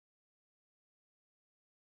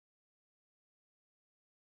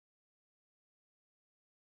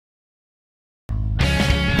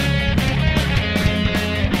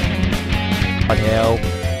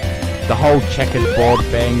whole checkered board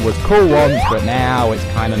thing was cool once, but now it's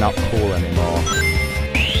kind of not cool anymore.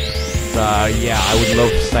 So yeah, I would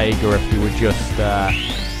love Sega if you would just stop.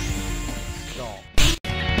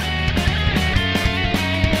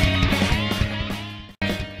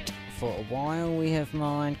 For a while we have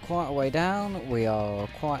mined quite a way down. We are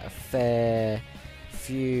quite a fair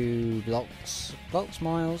few blocks,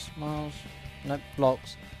 miles, nope,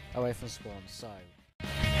 blocks away from spawn, so.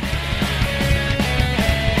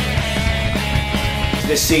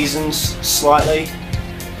 This season's slightly.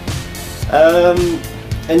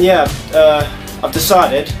 And yeah, I've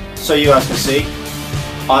decided, so you guys can see,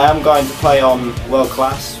 I am going to play on World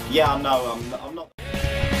Class. Yeah, I know, I'm not.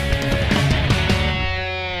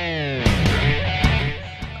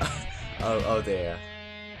 Oh dear.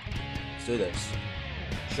 Let's do this.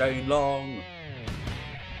 Shane Long.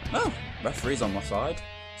 Oh, referee's on my side.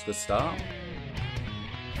 It's a good start.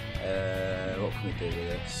 What can we do with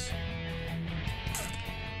this?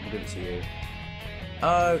 I'll give it to you.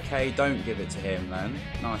 Okay, don't give it to him then.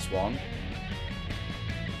 Nice one.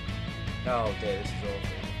 Oh dear, this is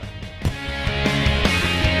awful.